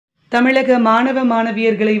தமிழக மாணவ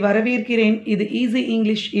மாணவியர்களை வரவேற்கிறேன். இது ஈஸி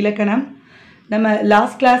இங்கிலீஷ் இலக்கணம். நம்ம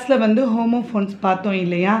லாஸ்ட் கிளாஸில் வந்து ஹோமோஃபோன்ஸ் பார்த்தோம்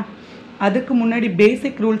இல்லையா? அதுக்கு முன்னாடி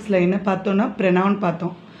பேசிக் ரூல்ஸில் என்ன பார்த்தோன்னா ப்ரொனவுன்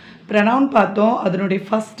பார்த்தோம். அதனுடைய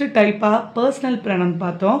ஃபஸ்ட்டு டைப்பாக பர்சனல் ப்ரொனவுன்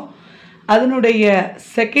பார்த்தோம். அதனுடைய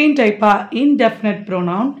செகண்ட் டைப்பாக இன்டெஃபினட்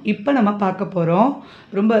ப்ரோனவுன் இப்போ நம்ம பார்க்க போகிறோம்.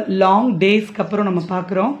 ரொம்ப லாங் டேஸ்க்கு அப்புறம் நம்ம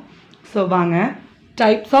பார்க்குறோம். ஸோ வாங்க.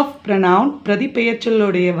 டைப்ஸ் ஆஃப் ப்ரொனவுன்,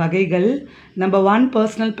 பிரதிபெயர்ச்சொல்லுடைய வகைகள். நம்பர் 1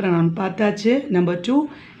 பர்சனல் ப்ரொனவுன் பார்த்தாச்சு. நம்பர் 2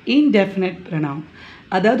 இன்டெஃபினட் ப்ரொனவுன்,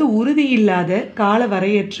 அதாவது உறுதி இல்லாத கால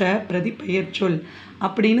வரையற்ற பிரதிபெயர்ச்சொல்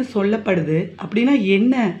அப்படின்னு சொல்லப்படுது. அப்படின்னா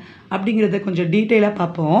என்ன அப்படிங்கிறத கொஞ்சம் டீட்டெயிலாக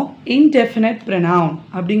பார்ப்போம். இன்டெஃபினட் ப்ரொனவுன்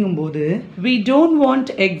அப்படிங்கும்போது we don't want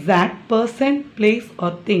exact person, place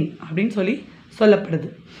or thing அப்படின்னு சொல்லப்படுது.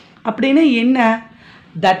 அப்படின்னா என்ன?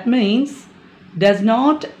 that means does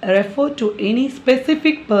not refer to any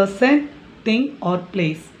specific person, thing or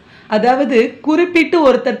place. அதாவது குறிப்பிட்டு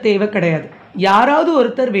ஒருத்தர் தேவை கிடையாது, யாராவது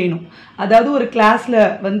ஒருத்தர் வேணும். அதாவது ஒரு கிளாஸில்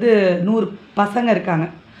வந்து 100 பசங்க இருக்காங்க.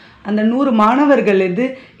 அந்த 100 மாணவர்கள்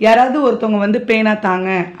யாராவது ஒருத்தவங்க வந்து பேனா தாங்க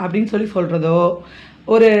அப்படின்னு சொல்கிறதோ,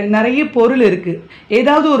 ஒரு நிறைய பொருள் இருக்குது,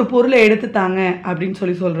 ஏதாவது ஒரு பொருளை எடுத்து தாங்க அப்படின்னு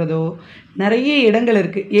சொல்கிறதோ, நிறைய இடங்கள்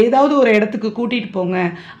இருக்குது, ஏதாவது ஒரு இடத்துக்கு கூட்டிகிட்டு போங்க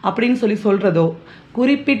அப்படின்னு சொல்கிறதோ,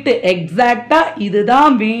 குறிப்பிட்டு எக்ஸாக்டாக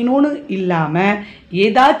இதுதான் வேணும்னு இல்லாமல்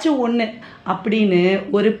ஏதாச்சும் ஒன்று அப்படின்னு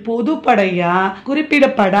ஒரு பொதுப்படையாக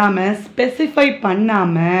குறிப்பிடப்படாமல் ஸ்பெசிஃபை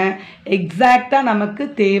பண்ணாமல் எக்ஸாக்டாக நமக்கு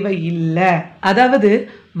தேவையில்லை, அதாவது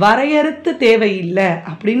வரையறுத்து தேவையில்லை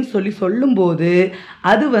அப்படின்னு சொல்லும்போது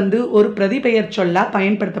அது வந்து ஒரு பிரதிபெயர் சொல்லாக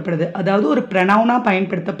பயன்படுத்தப்படுது, அதாவது ஒரு ப்ரொனவுனாக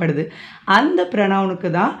பயன்படுத்தப்படுது. அந்த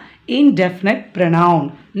ப்ரொனவுனுக்கு தான் இன்டெஃபினட் ப்ரொனவுன்.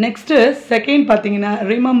 நெக்ஸ்ட்டு செகண்ட் பார்த்தீங்கன்னா,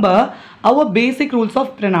 remember our basic rules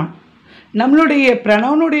of pronoun. நம்மளுடைய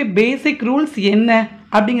ப்ரொனவுனுடைய பேசிக் ரூல்ஸ் என்ன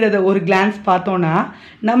அப்படிங்கிறத ஒரு கிளான்ஸ் பார்த்தோன்னா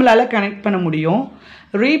நம்மளால் கனெக்ட் பண்ண முடியும்.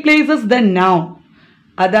 ரீப்ளேசஸ் த நவுன்,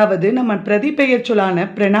 அதாவது நம்ம பிரதிபெயர் சொல்லான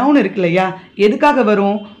ப்ரொனவுன் இருக்கு இல்லையா, எதுக்காக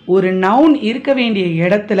வரும்? ஒரு நவுன் இருக்க வேண்டிய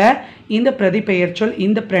இடத்துல இந்த பிரதிபெயர் சொல்,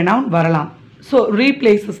 இந்த ப்ரொனவுன் வரலாம். ஸோ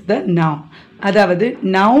ரீப்ளேசஸ் த நவுன், அதாவது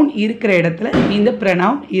நவுன் இருக்கிற இடத்துல இந்த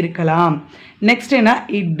ப்ரொனவுன் இருக்கலாம். நெக்ஸ்ட் என்ன?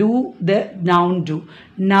 It two the noun two.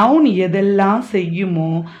 Noun எதெல்லாம்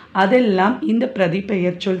செய்யுமோ அதெல்லாம் இந்த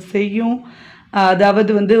பிரதிபெயர் சொல் செய்யும்.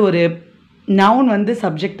 அதாவது வந்து ஒரு நவுன் வந்து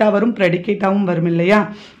சப்ஜெக்டாக வரும், ப்ரெடிகேட்டாகவும் வரும் இல்லையா?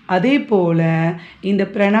 அதே போல் இந்த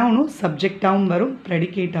ப்ரொனவுனும் சப்ஜெக்டாகவும் வரும்,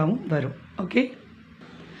 ப்ரெடிகேட்டாகவும் வரும். ஓகே.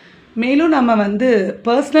 மேலும் நம்ம வந்து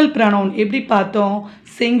பர்சனல் ப்ரொனவுன் எப்படி பார்த்தோம்?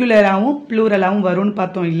 சிங்குலராகவும் ப்ளூரலாகவும் வரும்னு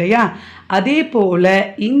பார்த்தோம் இல்லையா? அதே போல்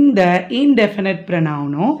இந்த இன்டெஃபினட்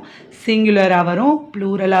ப்ரொனவுனும் சிங்குலராக வரும்,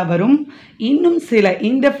 ப்ளூரலாக வரும். இன்னும் சில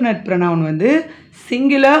இன்டெஃபினட் ப்ரொனவுன் வந்து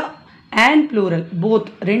சிங்குலர் அண்ட் ப்ளூரல் போத்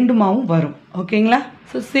ரெண்டுமாவும் வரும். ஓகேங்களா?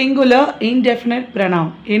 ஸோ சிங்குலர் இன்டெஃபினட்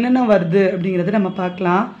ப்ரொனவுன் என்னென்ன வருது அப்படிங்கிறத நம்ம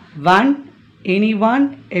பார்க்கலாம். One, any one,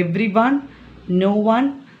 every one, no one,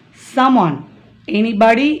 some one,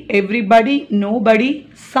 anybody, everybody, nobody,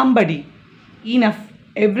 somebody, enough,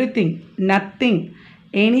 everything, nothing,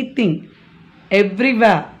 anything,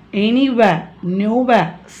 everywhere, anywhere, nowhere,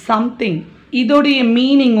 something. இதோடைய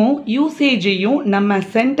மீனிங்கும் யூசேஜையும் நம்ம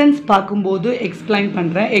சென்டென்ஸ் பார்க்கும்போது எக்ஸ்பிளைன்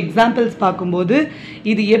பண்ணுறேன். எக்ஸாம்பிள்ஸ் பார்க்கும்போது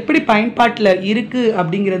இது எப்படி பயன்பாட்டில் இருக்குது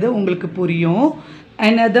அப்படிங்கிறது உங்களுக்கு புரியும்.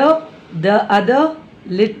 another, the other,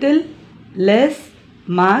 little, less,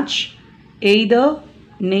 much, either,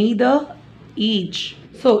 neither, each.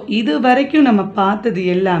 So இது வரைக்கும் நம்ம பார்த்தது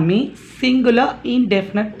எல்லாமே சிங்குலர்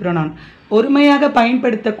இன்டெஃபினட் ப்ரொனவுன். ஒருமையாக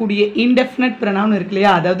பயன்படுத்தக்கூடிய இன்டெஃபினட் ப்ரொனவுன் இருக்கு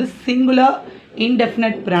இல்லையா, அதாவது சிங்குலர்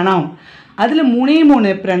இன்டெஃபினட் ப்ரொனவுன். அதில்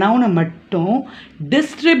 3 ப்ரொனவுனை மட்டும்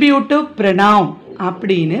டிஸ்ட்ரிபியூட்டிவ் ப்ரொனவுன்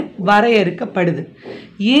அப்படின்னு வரையறுக்கப்படுது.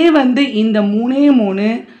 ஏன் வந்து இந்த 3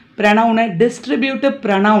 ப்ரொனவுனை டிஸ்ட்ரிபியூட்டிவ்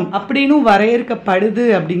ப்ரொனவுன் அப்படின்னு வரையறுக்கப்படுது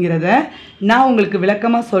அப்படிங்கிறத நான் உங்களுக்கு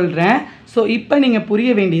விளக்கமாக சொல்கிறேன். ஸோ இப்போ நீங்கள்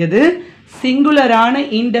புரிய வேண்டியது, சிங்குலரான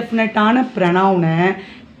இன்டெஃபினட்டான ப்ரொனவுனை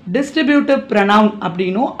டிஸ்ட்ரிபியூட்டிவ் ப்ரொனவுன்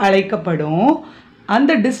அப்படின்னும் அழைக்கப்படும்.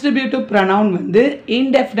 அந்த டிஸ்ட்ரிபியூட்டிவ் ப்ரொனவுன் வந்து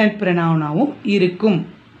இன்டெஃபினட் ப்ரொனவுனாகவும் இருக்கும்.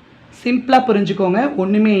 சிம்பிளாக புரிஞ்சுக்கோங்க,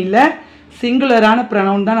 ஒன்றுமே இல்லை. சிங்குலரான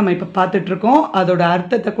ப்ரொனவுன் தான் நம்ம இப்போ பார்த்துட்ருக்கோம். அதோட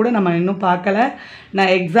அர்த்தத்தை கூட நம்ம இன்னும் பார்க்கல.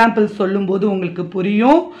 நான் எக்ஸாம்பிள் சொல்லும்போது உங்களுக்கு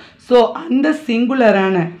புரியும். ஸோ அந்த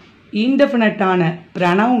சிங்குலரான இன்டெஃபினட்டான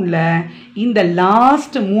ப்ரொனவுனில் இந்த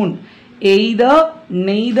லாஸ்ட் 3 either,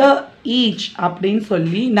 neither, each அப்படின்னு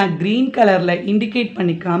சொல்லி நான் க்ரீன் கலரில் இண்டிகேட்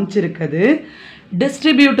பண்ணி காமிச்சிருக்கிறது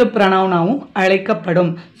டிஸ்ட்ரிபியூட்டிவ் ப்ரொனவுனாகவும்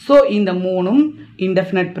அழைக்கப்படும். ஸோ இந்த 3ம்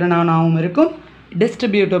இன்டெஃபினட் ப்ரொனவுனாகவும் இருக்கும்,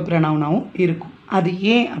 டிஸ்ட்ரிபியூட்டிவ் ப்ரொனவுனாகவும் இருக்கும். அது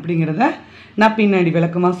ஏன் அப்படிங்கிறத நான் பின்னாடி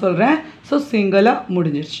விளக்கமாக சொல்கிறேன். ஸோ சிங்குலர்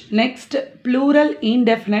முடிஞ்சிருச்சு. Next plural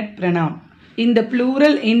indefinite pronoun. இந்த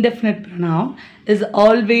plural indefinite pronoun is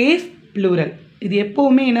always plural. இது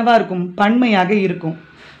எப்போவுமே என்னவா இருக்கும்? பன்மையாக இருக்கும்.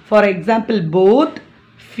 For example both,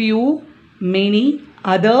 few, many,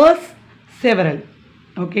 others, several.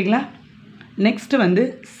 ஓகேங்களா? நெக்ஸ்ட் வந்து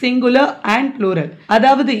சிங்குலர் அண்ட் ப்ளூரல்.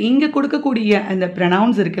 அதாவது இங்கே கொடுக்கக்கூடிய அந்த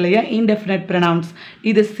ப்ரனவுன்ஸ் இருக்கு இல்லையா, இன்டெஃபினட் ப்ரனவுன்ஸ்,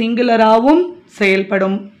 இது சிங்குலராகவும்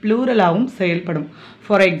செயல்படும், ப்ளூரலாகவும் செயல்படும்.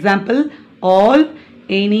 For example all,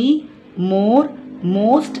 any, more,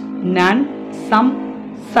 most, none, some,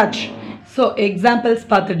 such. So examples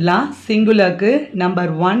பார்த்துடலாம். சிங்குலருக்கு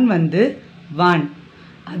நம்பர் 1 வந்து ஒன்.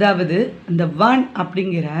 அதாவது அந்த ஒன்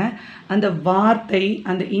அப்படிங்கிற அந்த வார்த்தை,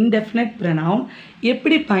 அந்த இன்டெஃபினட் ப்ரனவுன்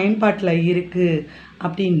எப்படி பயன்பாட்டில் இருக்குது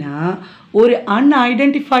அப்படின்னா, ஒரு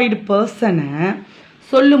அன்ஐடென்டிஃபைடு பர்சனை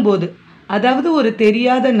சொல்லும்போது, அதாவது ஒரு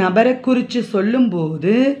தெரியாத நபரை குறித்து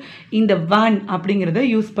சொல்லும்போது இந்த ஒன் அப்படிங்கிறத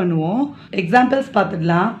யூஸ் பண்ணுவோம். எக்ஸாம்பிள்ஸ்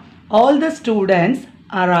பார்த்துடலாம். All the students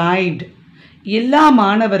arrived. எல்லா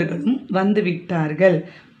மாணவர்களும் வந்து விட்டார்கள்.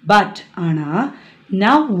 பட் ஆனால்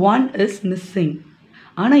நவ் ஒன் இஸ் மிஸ்ஸிங்.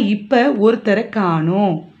 ஆனால் இப்போ ஒருத்தரை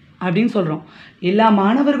காணோம் அப்படின்னு சொல்கிறோம். எல்லா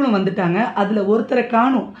மாணவர்களும் வந்துட்டாங்க, அதில் ஒருத்தரை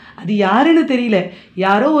காணும், அது யாருன்னு தெரியல,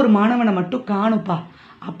 யாரோ ஒரு மாணவனை மட்டும் காணுப்பா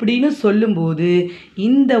அப்படின்னு சொல்லும்போது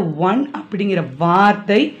இந்த ஒன் அப்படிங்கிற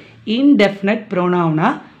வார்த்தை இன்டெஃபினட்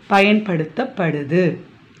ப்ரோனவுனாக பயன்படுத்தப்படுது.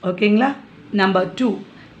 ஓகேங்களா? Number 2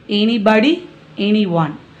 anybody, any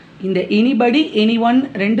one. இந்த எனிபடி, எனி ஒன்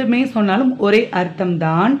ரெண்டுமே சொன்னாலும் ஒரே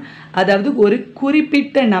அர்த்தம்தான். அதாவது ஒரு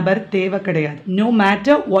குறிப்பிட்ட நபர் தேவை கிடையாது. நோ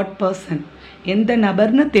மேட்டர் வாட் பர்சன், எந்த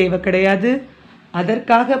நபர்னு தேவை கிடையாது.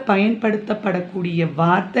 அதற்காக பயன்படுத்தப்படக்கூடிய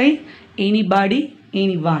வார்த்தை எனிபடி,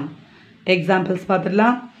 எனி ஒன். எக்ஸாம்பிள்ஸ்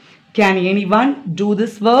பார்த்துடலாம். Can any one do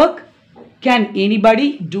this work? Can anybody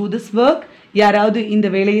do this work? யாராவது இந்த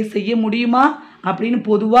வேலையை செய்ய முடியுமா அப்படின்னு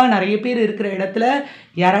பொதுவாக நிறைய பேர் இருக்கிற இடத்துல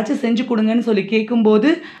யாராச்சும் செஞ்சு கொடுங்கன்னு சொல்லி கேட்கும்போது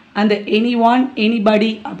அந்த எனி ஒன், எனிபடி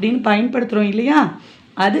அப்படின்னு பயன்படுத்துகிறோம் இல்லையா,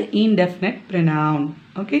 அது indefinite pronoun.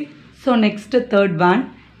 Okay. So next third one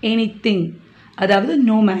anything. அதாவது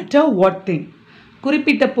நோ மேட்டர் வாட் திங்.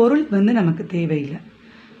 குறிப்பிட்ட பொருள் வந்து நமக்கு தேவையில்லை.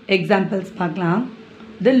 எக்ஸாம்பிள்ஸ் பார்க்கலாம்.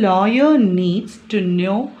 The lawyer needs to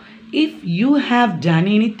know if you have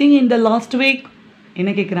done anything in the last week.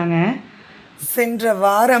 என்ன கேட்குறாங்க? சென்ற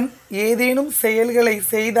வாரம் ஏதேனும் செயல்களை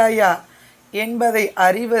செய்தாயா என்பதை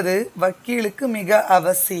அறிவது வக்கீலுக்கு மிக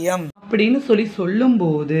அவசியம் அப்படின்னு சொல்லி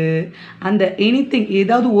சொல்லும்போது அந்த எனிதிங்,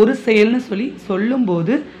 ஏதாவது ஒரு செயல்னு சொல்லி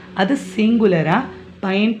சொல்லும்போது அது சிங்குலராக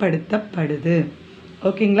பயன்படுத்தப்படுது.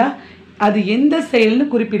 ஓகேங்களா? அது எந்த செயல்னு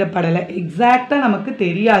குறிப்பிடப்படலை, எக்ஸாக்டாக நமக்கு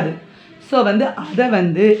தெரியாது. ஸோ வந்து அதை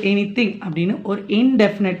வந்து எனிதிங் அப்படின்னு ஒரு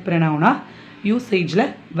இன்டெஃபினட் ப்ரனவுனாக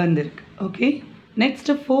யூசேஜில் வந்திருக்கு. ஓகே. நெக்ஸ்ட்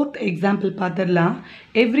ஃபோர்த் எக்ஸாம்பிள் பார்த்துடலாம்.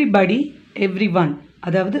 Everybody, every one.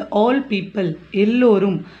 அதாவது ஆல் பீப்புள்,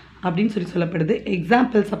 எல்லோரும் அப்படின்னு சொல்லி சொல்லப்படுது.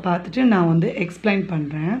 எக்ஸாம்பிள்ஸை பார்த்துட்டு நான் வந்து எக்ஸ்பிளைன்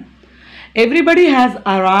பண்ணுறேன். Everybody has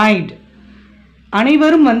arrived.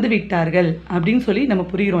 அனைவரும் வந்து விட்டார்கள் அப்படின்னு சொல்லி நம்ம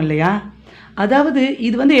புரிகிறோம் இல்லையா? அதாவது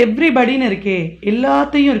இது வந்து எவ்ரிபடின்னு இருக்கே,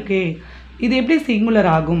 எல்லாத்தையும் இருக்கே, இது எப்படி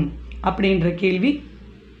சிங்குலர் ஆகும் அப்படின்ற கேள்வி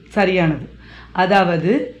சரியானது.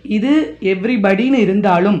 அதாவது இது எவ்ரிபடின்னு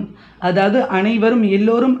இருந்தாலும், அதாவது அனைவரும்,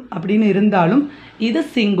 எல்லோரும் அப்படின்னு இருந்தாலும் இது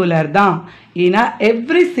சிங்குலர் தான். ஏன்னா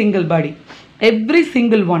எவ்ரி சிங்கிள் பாடி, எவ்ரி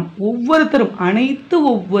சிங்கிள் ஒன், ஒவ்வொருத்தரும், அனைத்து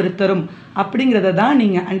ஒவ்வொருத்தரும் அப்படிங்கிறத தான்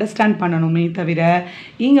நீங்கள் அண்டர்ஸ்டாண்ட் பண்ணணுமே தவிர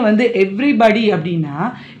இங்கே வந்து எவ்ரிபடி அப்படின்னா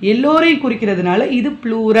எல்லோரையும் குறிக்கிறதுனால இது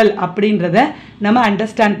ப்ளூரல் அப்படின்றத நம்ம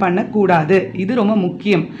அண்டர்ஸ்டாண்ட் பண்ணக்கூடாது. இது ரொம்ப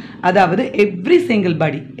முக்கியம். அதாவது எவ்ரி சிங்கிள்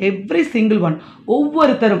பாடி, எவ்ரி சிங்கிள் ஒன்,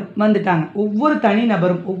 ஒவ்வொருத்தரும் வந்துட்டாங்க, ஒவ்வொரு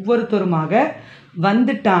தனிநபரும் ஒவ்வொருத்தருமாக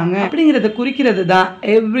வந்துட்டாங்க அப்படிங்கிறத குறிக்கிறது தான்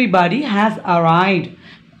எவ்ரிபடி ஹேஸ் அரைவ்ட்.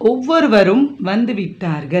 ஒவ்வொருவரும் வந்து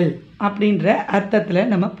விட்டார்கள் அப்படின்ற அர்த்தத்தில்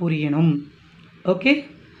நம்ம புரியணும். Okay.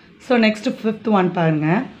 So next fifth one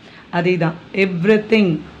பாருங்கள். அதே தான் எவ்ரி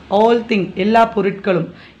திங், ஆல் திங், எல்லா பொருட்களும்.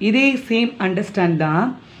 இதே சேம் அண்டர்ஸ்டாண்ட் தான்.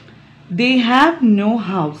 They have no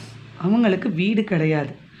house. அவங்களுக்கு வீடு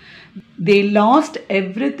கிடையாது. They lost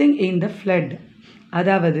every thing in the flood.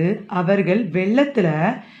 அதாவது அவர்கள் வெள்ளத்தில்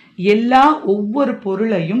ஒவ்வொரு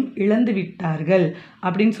பொருளையும் இழந்து விட்டார்கள்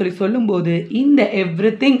அப்படின்னு சொல்லி சொல்லும்போது இந்த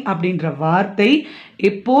எவ்ரிதிங் அப்படின்ற வார்த்தை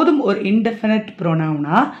எப்போதும் ஒரு இன்டெஃபினிட்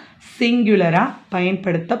ப்ரோனவுனா சிங்குலராக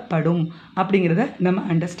பயன்படுத்தப்படும் அப்படிங்கிறத நம்ம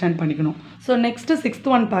அண்டர்ஸ்டாண்ட் பண்ணிக்கணும். ஸோ நெக்ஸ்ட்டு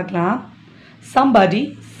சிக்ஸ்த் ஒன் பார்க்கலாம்.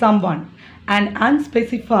 somebody, someone, an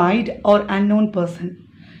unspecified or unknown person.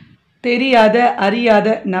 தெரியாத, அறியாத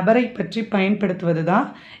நபரை பற்றி பயன்படுத்துவது தான்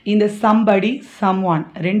இந்த somebody, someone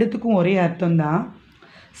ரெண்டுத்துக்கும் ஒரே அர்த்தம் தான்.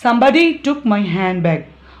 somebody took my handbag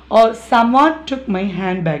or someone took my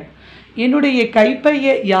handbag. என்னுடைய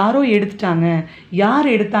கைப்பையை யாரோ எடுத்துட்டாங்க, யார்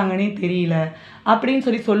எடுத்தாங்கன்னே தெரியல அப்படின்னு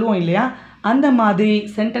சொல்லி சொல்லுவோம் இல்லையா? அந்த மாதிரி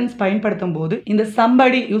சென்டென்ஸ் பயன்படுத்தும் போது இந்த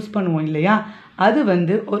somebody யூஸ் பண்ணுவோம் இல்லையா? அது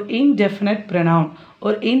வந்து ஒரு indefinite pronoun,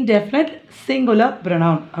 ஒரு indefinite singular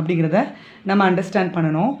pronoun அப்படிங்கிறத நம்ம அண்டர்ஸ்டாண்ட்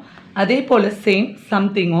பண்ணணும். அதே போல் சேம்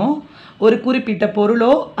சம்திங்கும் ஒரு குறிப்பிட்ட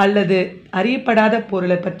பொருளோ அல்லது அறியப்படாத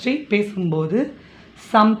பொருளை பற்றி பேசும்போது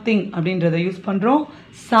சம்திங் அப்படின்றத யூஸ் பண்ணுறோம்.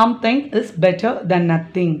 Something is better then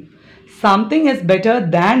nothing, something is better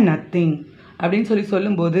than nothing அப்படின்னு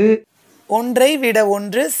சொல்லும்போது ஒன்றை விட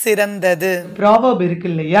ஒன்று சிறந்தது ப்ராவர்ப் இருக்கு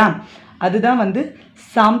இல்லையா, அதுதான் வந்து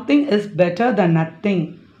something is better then nothing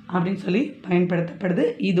அப்படின்னு சொல்லி பயன்படுத்தப்படுது.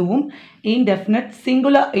 இதுவும் indefinite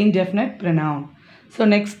singular indefinite pronoun. So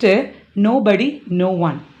next nobody no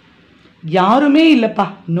one, யாருமே இல்லைப்பா,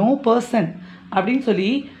 நோ பர்சன் அப்படின்னு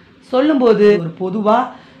சொல்லும்போது ஒரு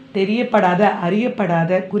பொதுவாக தெரியப்படாத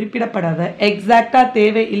அறியப்படாத குறிப்பிடப்படாத எக்ஸாக்டாக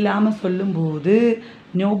தேவை இல்லாமல் சொல்லும்போது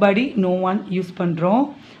நோபடி நோ ஒன் யூஸ் பண்ணுறோம்.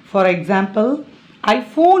 For example, I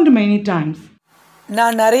font many times,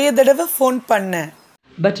 நான் நிறைய தடவை ஃபோன் பண்ணேன்.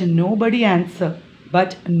 But nobody answer,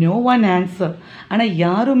 but no one answer, ஆனால்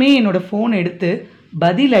யாருமே என்னோடய ஃபோன் எடுத்து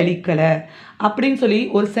பதில் அளிக்கலை அப்படின்னு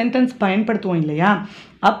ஒரு சென்டென்ஸ் பயன்படுத்துவோம் இல்லையா.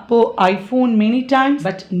 அப்போது ஐ phone many times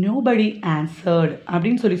but nobody answered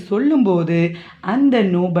அப்படின்னு சொல்லும்போது அந்த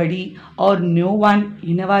நோபடி ஆர் நோ ஒன்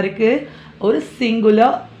என்னவா இருக்குது, ஒரு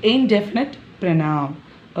singular indefinite pronoun.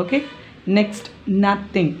 Okay, next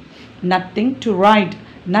nothing. Nothing to right.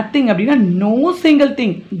 Nothing அப்படின்னா no single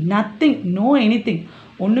thing, nothing, know anything,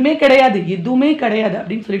 ஒன்றுமே கிடையாது, எதுவுமே கிடையாது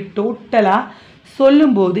அப்படின்னு டோட்டலாக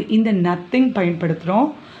சொல்லும்போது இந்த நத்திங் பயன்படுத்துகிறோம்.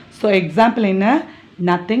 ஸோ எக்ஸாம்பிள் என்ன,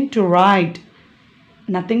 nothing to right,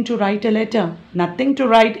 nothing to right a letter, nothing to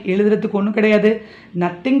right எழுதுறதுக்கு ஒன்றும் கிடையாது,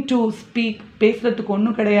 நத்திங் டு ஸ்பீக் பேசுகிறதுக்கு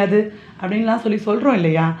ஒன்றும் கிடையாது அப்படின்லாம் சொல்கிறோம்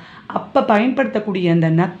இல்லையா. அப்போ பயன்படுத்தக்கூடிய அந்த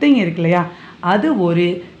நத்திங் இருக்கு இல்லையா, அது ஒரு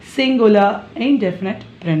singular indefinite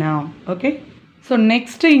pronoun. Okay, so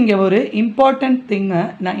next இங்கே ஒரு இம்பார்ட்டண்ட் திங்கை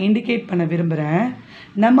நான் இண்டிகேட் பண்ண விரும்புகிறேன்.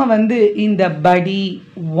 நம்ம வந்து இந்த படி,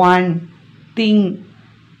 ஒன், திங்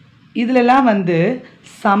இதிலெல்லாம் வந்து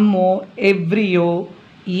சம்மோ, எவ்ரியோ,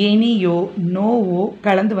 எனியோ, நோவோ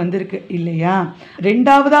கலந்து வந்திருக்கு இல்லையா.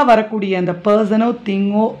 ரெண்டாவதாக வரக்கூடிய அந்த பர்சனோ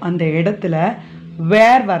திங்கோ அந்த இடத்துல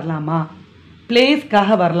வேர் வரலாமா,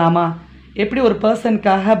 பிளேஸ்க்காக வரலாமா. எப்படி ஒரு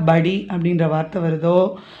பர்சனுக்காக படி அப்படின்ற வார்த்தை வருதோ,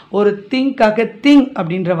 ஒரு திங்காக திங்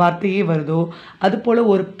அப்படின்ற வார்த்தையே வருதோ, அதுபோல்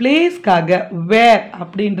ஒரு பிளேஸ்க்காக வேர்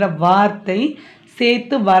அப்படின்ற வார்த்தை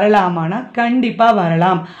சேர்த்து வரலாமானா கண்டிப்பாக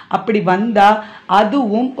வரலாம். அப்படி வந்தால்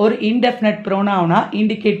அதுவும் ஒரு இன்டெஃபினட் ப்ரோனவுனாக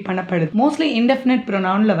இண்டிகேட் பண்ணப்படுது. மோஸ்ட்லி இன்டெஃபினட்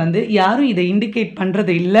ப்ரோனவுனில் வந்து யாரும் இதை இண்டிகேட்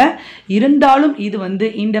பண்ணுறது இல்லை. இருந்தாலும் இது வந்து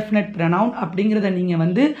இன்டெஃபினட் ப்ரோனவுன் அப்படிங்கிறத நீங்கள்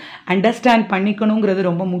வந்து அண்டர்ஸ்டாண்ட் பண்ணிக்கணுங்கிறது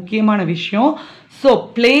ரொம்ப முக்கியமான விஷயம். ஸோ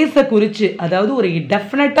பிளேஸை குறித்து, அதாவது ஒரு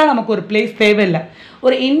டெஃபினட்டாக நமக்கு ஒரு பிளேஸ் தேவையில்லை,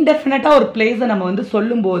 ஒரு இன்டெஃபினட்டாக ஒரு பிளேஸை நம்ம வந்து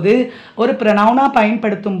சொல்லும்போது ஒரு ப்ரொனவுனாக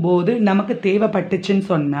பயன்படுத்தும் போது நமக்கு தேவைப்பட்டுச்சுன்னு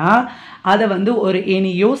சொன்னால் அதை வந்து ஒரு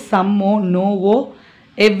எனியோ, சம்மோ, நோவோ,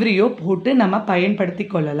 எவ்ரியோ போட்டு நம்ம பயன்படுத்தி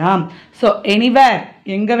கொள்ளலாம். ஸோ எனிவேர்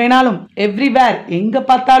எங்கே வேணாலும், எவ்ரிவேர் எங்கே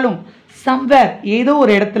பார்த்தாலும், சம்வேர் ஏதோ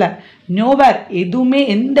ஒரு இடத்துல, நோவேர் எதுவுமே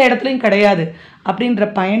எந்த இடத்துலையும் கிடையாது அப்படின்ற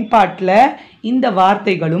பயன்பாட்டில் இந்த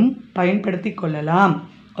வார்த்தைகளும் பயன்படுத்தி கொள்ளலாம்.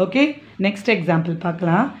 ஓகே, நெக்ஸ்ட் எக்ஸாம்பிள்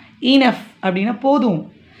பார்க்கலாம். இனஃப் அப்படின்னா போதும்,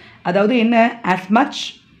 அதாவது என்ன, as much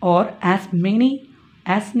or as many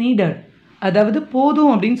as needed, அதாவது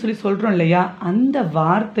போதும் அப்படின்னு சொல்கிறோம் இல்லையா. அந்த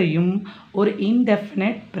வார்த்தையும் ஒரு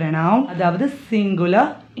இன்டெஃபினட் ப்ரொனவுன், அதாவது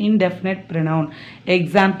singular indefinite pronoun.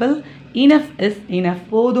 Example, enough is enough,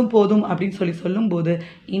 போதும் போதும் அப்படின்னு சொல்லும்போது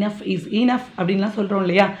இனஃப் இஸ் இனஃப் அப்படின்லாம் சொல்கிறோம்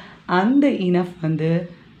இல்லையா. அந்த இனஃப் வந்து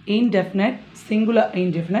indefinite singular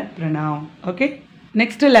indefinite pronoun. Okay,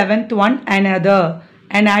 next 11th one, another,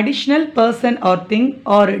 an additional person or thing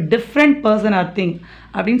or different person or thing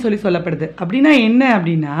அப்படின்னு சொல்லப்படுது. அப்படின்னா என்ன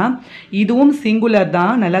அப்படின்னா இதுவும் சிங்குலர்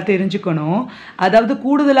தான், நல்லா தெரிஞ்சுக்கணும். அதாவது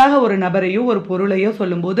கூடுதலாக ஒரு நபரையோ ஒரு பொருளையோ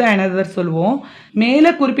சொல்லும்போது another சொல்லுவோம்.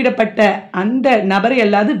 மேலே குறிப்பிடப்பட்ட அந்த நபரை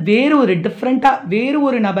அல்லாது வேறு ஒரு டிஃப்ரெண்ட்டாக வேறு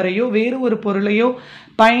ஒரு நபரையோ வேறு ஒரு பொருளையோ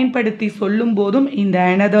பயன்படுத்தி சொல்லும் போதும் இந்த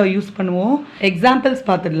another யூஸ் பண்ணுவோம். எக்ஸாம்பிள்ஸ்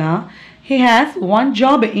பார்த்துடலாம். he has one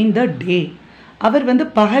job in the day, அவர் வந்து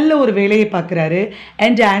பகலில் ஒரு வேலையை பார்க்குறாரு.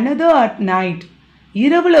 and another at night,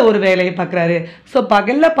 இரவில் ஒரு வேலையை பார்க்குறாரு. ஸோ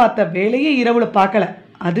பகலில் பார்த்த வேலையை இரவில் பார்க்கல,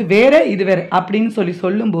 அது வேற இது வேற அப்படின்னு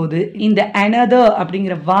சொல்லும்போது இந்த another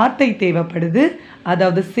அப்படிங்கிற வார்த்தை தேவைப்படுது,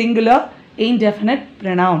 அதாவது சிங்குலர் இன்டெஃபினட்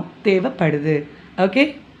ப்ரொனவுன் தேவைப்படுது. ஓகே,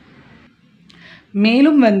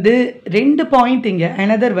 மேலும் வந்து 2 பாயிண்ட் இங்கே.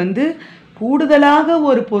 another வந்து கூடுதலாக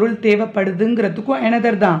ஒரு பொருள் தேவைப்படுதுங்கிறதுக்கும்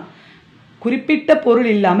another தான், குறிப்பிட்ட பொருள்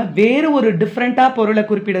இல்லாமல் வேறு ஒரு டிஃப்ரெண்ட்டாக பொருளை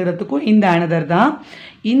குறிப்பிடுறதுக்கும் இந்த another தான்.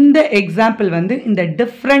 இந்த எக்ஸாம்பிள் வந்து இந்த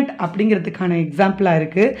டிஃப்ரெண்ட் அப்படிங்கிறதுக்கான எக்ஸாம்பிளாக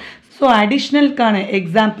இருக்குது. ஸோ அடிஷ்னலுக்கான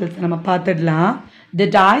எக்ஸாம்பிள்ஸ் நம்ம பார்த்துடலாம்.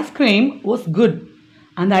 தட் ஐஸ்கிரீம் வாஸ் குட்,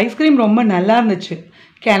 அந்த ஐஸ்கிரீம் ரொம்ப நல்லா இருந்துச்சு.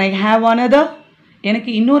 Can I have another? எனக்கு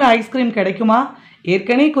இன்னொரு ஐஸ்கிரீம் கிடைக்குமா?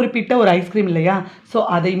 ஏற்கனவே குறிப்பிட்ட ஒரு ஐஸ்கிரீம் இல்லையா? ஸோ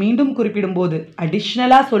அதை மீண்டும் குறிப்பிடும்போது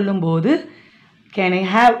அடிஷ்னலாக சொல்லும்போது கேன் ஐ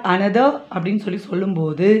ஹேவ் another அப்படின்னு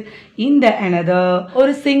சொல்லும்போது இந்த another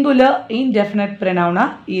ஒரு சிங்குலர் இன்டெஃபினட்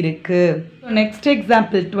ப்ரொனவுனாக இருக்குது. நெக்ஸ்ட்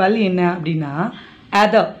எக்ஸாம்பிள் 12 என்ன அப்படின்னா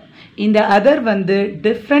அதர். இந்த அதர் வந்து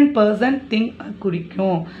டிஃப்ரெண்ட் பர்சன் திங்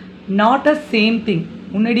குறிக்கும். Not a same thing.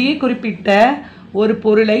 முன்னாடியே குறிப்பிட்ட ஒரு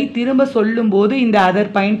பொருளை திரும்ப சொல்லும்போது இந்த அதர்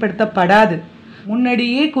பயன்படுத்தப்படாது.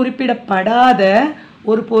 முன்னாடியே குறிப்பிடப்படாத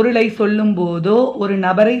ஒரு பொருளை சொல்லும்போதோ ஒரு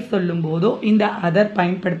நபரை சொல்லும்போதோ இந்த அதர்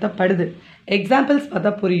பயன்படுத்தப்படுது. எக்ஸாம்பிள்ஸ்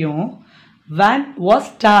பார்த்தா புரியும். One was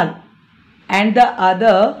tall and the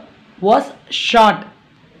other was short.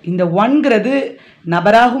 இந்த ஒன்கிறது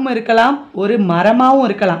நபராகவும் இருக்கலாம், ஒரு மரமாகவும்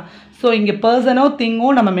இருக்கலாம். ஸோ இங்கே பர்சனோ திங்கோ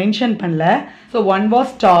நம்ம மென்ஷன் பண்ணல. ஸோ ஒன்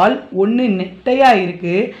வாஸ் டால், ஒன்று நெட்டையாக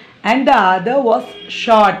இருக்குது, and the other was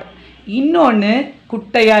short, இன்னொன்று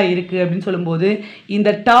குட்டையாக இருக்குது அப்படின்னு சொல்லும்போது இந்த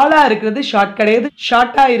டாலாக இருக்கிறது ஷார்ட் கிடையாது,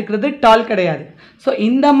 ஷார்ட்டாக இருக்கிறது டால் கிடையாது. ஸோ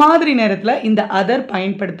இந்த மாதிரி நேரத்தில் இந்த அதர்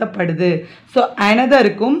பயன்படுத்தப்படுது. ஸோ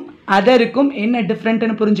அனதருக்கும் அதருக்கும் என்ன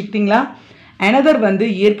டிஃப்ரெண்ட்டுன்னு புரிஞ்சுக்கிட்டிங்களா? அனதர் வந்து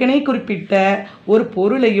ஏற்கனவே குறிப்பிட்ட ஒரு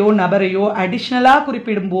பொருளையோ நபரையோ அடிஷ்னலாக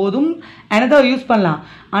குறிப்பிடும் போதும் அனதர் யூஸ் பண்ணலாம்.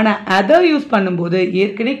 ஆனால் அதர் யூஸ் பண்ணும்போது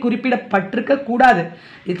ஏற்கனவே குறிப்பிடப்பட்டிருக்க கூடாது.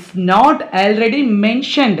 It's not already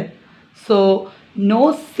mentioned. So no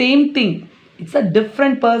same thing, it's a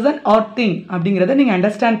different person R thing அப்படிங்கிறத நீங்கள்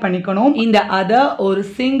அண்டர்ஸ்டாண்ட் பண்ணிக்கணும். இந்த அதர் ஒரு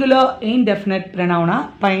singular indefinite ப்ரொனவுனாக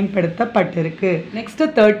பயன்படுத்தப்பட்டிருக்கு. Next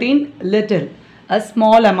 13 little, a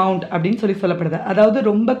small amount அப்படின்னு சொல்லப்படுது. அதாவது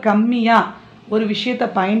ரொம்ப கம்மியாக ஒரு விஷயத்தை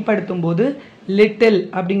பயன்படுத்தும் போது லிட்டில்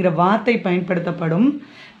அப்படிங்கிற வார்த்தை பயன்படுத்தப்படும்.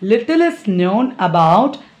 Little is known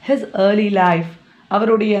about his early life.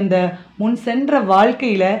 அவருடைய அந்த முன் சென்ற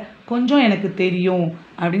வாழ்க்கையில் கொஞ்சம் எனக்கு தெரியும்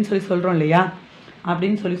அப்படின்னு சொல்கிறோம் இல்லையா?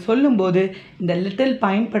 அப்படின்னு சொல்லும்போது இந்த லிட்டில்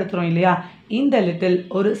பயன்படுத்துகிறோம் இல்லையா? இந்த லிட்டில்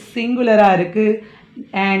ஒரு சிங்குலராக இருக்குது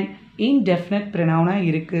அண்ட் இன்டெஃபினட் ப்ரொனவுனாக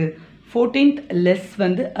இருக்குது. 14th லெஸ்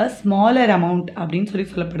வந்து அ ஸ்மாலர் அமௌண்ட் அப்படின்னு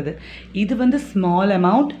சொல்லப்படுது. இது வந்து ஸ்மால்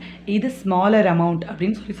அமௌண்ட், இது ஸ்மாலர் அமௌண்ட்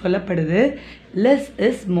அப்படின்னு சொல்லப்படுது. லெஸ்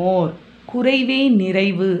இஸ் மோர், குறைவே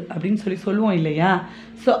நிறைவு அப்படின்னு சொல்லுவோம் இல்லையா?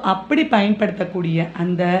 ஸோ அப்படி பயன்படுத்தக்கூடிய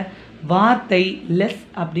அந்த வார்த்தை லெஸ்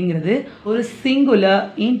அப்படிங்கிறது ஒரு சிங்குலர்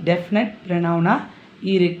இன்டெஃபினட் ப்ரொனவுனாக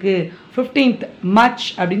இருக்குது. 15th மச்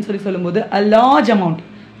அப்படின்னு சொல்லும்போது அ லார்ஜ் அமௌண்ட்,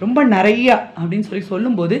 ரொம்ப நிறையா அப்படின்னு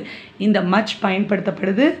சொல்லும்போது இந்த much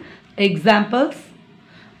பயன்படுத்தப்படுது. Examples: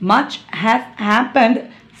 much has happened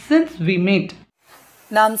since we met.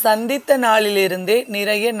 நாம் சந்தித்த நாளிலிருந்தே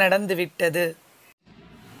நிறைய நடந்துவிட்டது.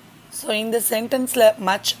 ஸோ இந்த சென்டென்ஸில்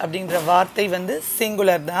மச் அப்படின்ற வார்த்தை வந்து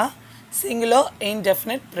சிங்குலர் தான், சிங்குலர்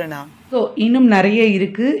இன்டெஃபினட் ப்ரொனவுன். ஸோ இன்னும் நிறைய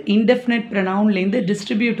இருக்குது. இன்டெஃபினட் ப்ரொனவுன்லேருந்து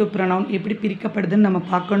டிஸ்ட்ரிபியூட்டிவ் ப்ரொனவுன் எப்படி பிரிக்கப்படுதுன்னு நம்ம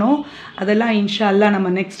பார்க்கணும். அதெல்லாம் இன்ஷா அல்லாஹ் நம்ம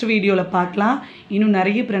நெக்ஸ்ட் வீடியோவில் பார்க்கலாம். இன்னும்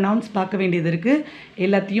நிறைய ப்ரொனவுன்ஸ் பார்க்க வேண்டியது இருக்குது.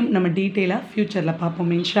 எல்லாத்தையும் நம்ம டீட்டெயிலாக ஃப்யூச்சரில்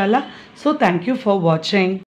பார்ப்போம் இன்ஷா அல்லாஹ். ஸோ தேங்க்யூ ஃபார் வாட்சிங்.